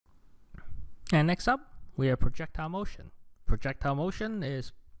And next up, we have projectile motion. Projectile motion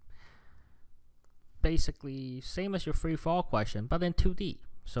is basically same as your free fall question, but in 2D.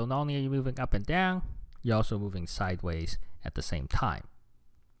 So not only are you moving up and down, you're also moving sideways at the same time.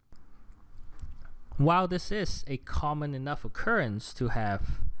 While this is a common enough occurrence to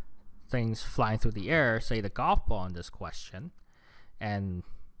have things flying through the air, say the golf ball in this question, and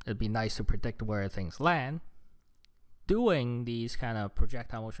it'd be nice to predict where things land, doing these kind of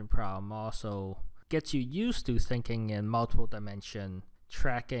projectile motion problem also gets you used to thinking in multiple dimension,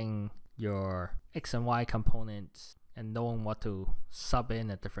 tracking your X and Y components, and knowing what to sub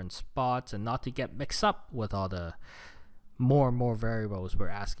in at different spots, and not to get mixed up with all the more and more variables we're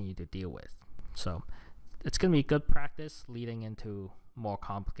asking you to deal with. So it's going to be good practice leading into more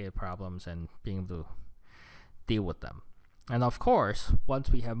complicated problems and being able to deal with them. And of course, once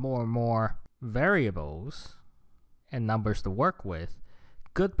we have more and more variables and numbers to work with,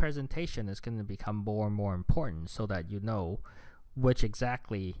 good presentation is going to become more and more important so that you know which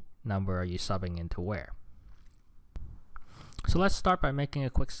exactly number are you subbing into where. So let's start by making a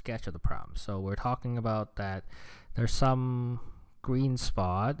quick sketch of the problem. So we're talking about that there's some green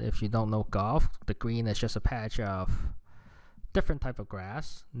spot. If you don't know golf, the green is just a patch of different type of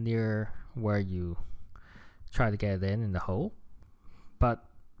grass near where you try to get it in the hole. But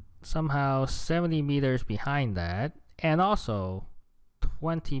somehow 70 meters behind that, and also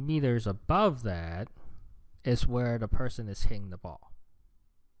 20 meters above that, is where the person is hitting the ball,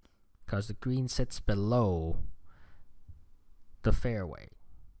 because the green sits below the fairway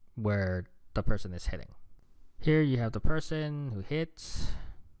where the person is hitting. Here you have the person who hits.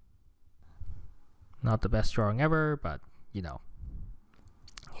 Not the best drawing ever, but you know,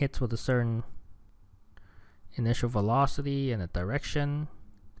 hits with a certain initial velocity and a direction.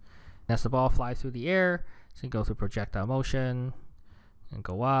 As the ball flies through the air, it's going to go through projectile motion and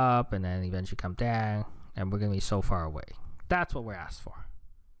go up and then eventually come down, and we're going to be so far away. That's what we're asked for.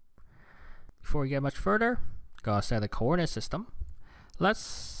 Before we get much further, gotta set a coordinate system.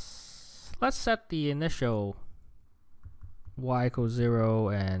 Let's set the initial y equals 0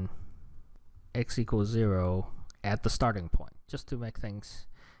 and x equals 0 at the starting point, just to make things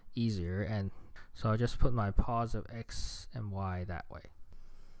easier. And so I'll just put my positive x and y that way.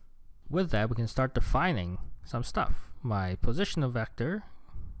 With that, we can start defining some stuff. My positional vector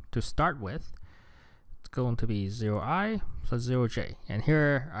to start with, it's going to be 0i plus 0j. And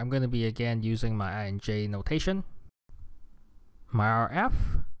here I'm going to be again using my I and j notation. My RF,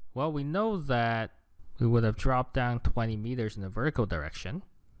 well, we know that we would have dropped down 20 meters in the vertical direction,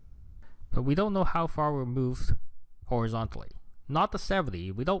 but we don't know how far we moved horizontally. Not the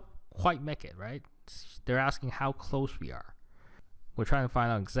 70, we don't quite make it, right? They're asking how close we are. We're trying to find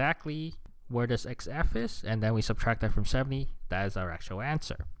out exactly where this xf is, and then we subtract that from 70. That is our actual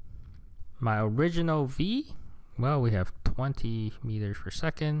answer. My original v, well, we have 20 meters per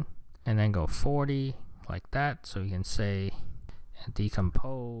second, and then go 40 like that. So you can say and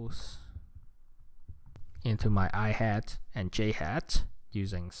decompose into my I hat and j hat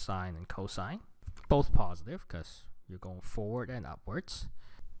using sine and cosine, both positive because you're going forward and upwards.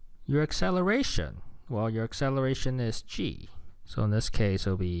 Your acceleration, well, your acceleration is g. So in this case,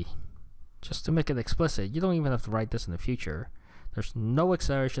 it'll be, just to make it explicit, you don't even have to write this in the future. There's no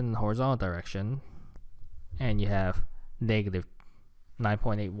acceleration in the horizontal direction, and you have negative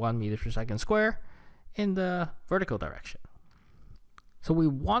 9.81 meters per second square in the vertical direction. So we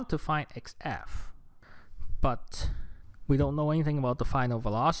want to find xf, but we don't know anything about the final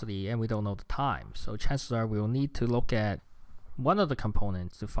velocity, and we don't know the time. So chances are we will need to look at one of the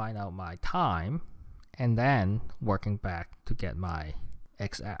components to find out my time, and then working back to get my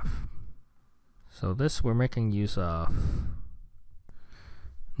xf. So this, we're making use of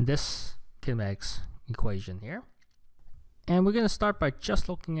this kinematics equation here. And we're going to start by just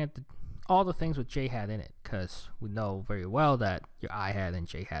looking at all the things with j hat in it, because we know very well that your I hat and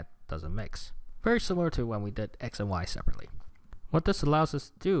j hat doesn't mix. Very similar to when we did x and y separately. What this allows us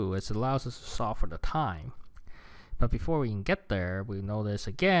to do is it allows us to solve for the time. But before we can get there, we notice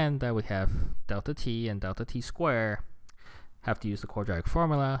again that we have delta t and delta t square. Have to use the quadratic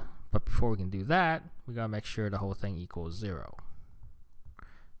formula. But before we can do that, we gotta make sure the whole thing equals 0.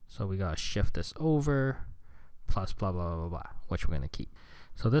 So we gotta shift this over, plus blah blah blah blah, which we're gonna keep.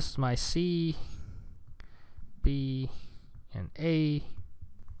 So this is my C, B, and A.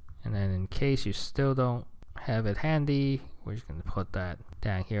 And then in case you still don't have it handy, we're just gonna put that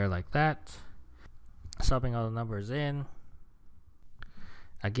down here like that. Subbing all the numbers in.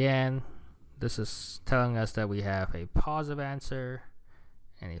 Again, this is telling us that we have a positive answer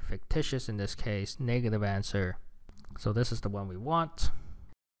and a fictitious, in this case, negative answer. So this is the one we want.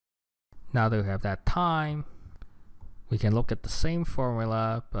 Now that we have that time, we can look at the same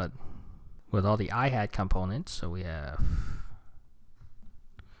formula, but with all the I hat components. So we have,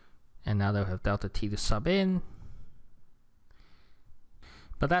 and now that we have delta t to sub in,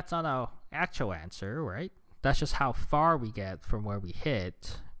 but that's not our actual answer, right? That's just how far we get from where we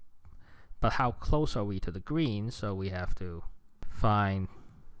hit, but how close are we to the green? So we have to find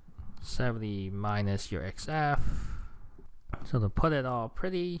 70 minus your xf. So to put it all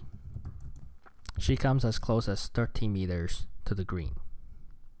pretty, she comes as close as 13 meters to the green.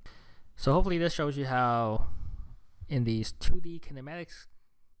 So hopefully this shows you how in these 2D kinematics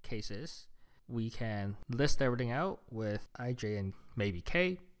cases, we can list everything out with ij and maybe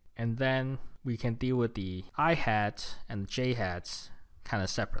k, and then we can deal with the I hats and j hats kind of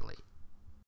separately.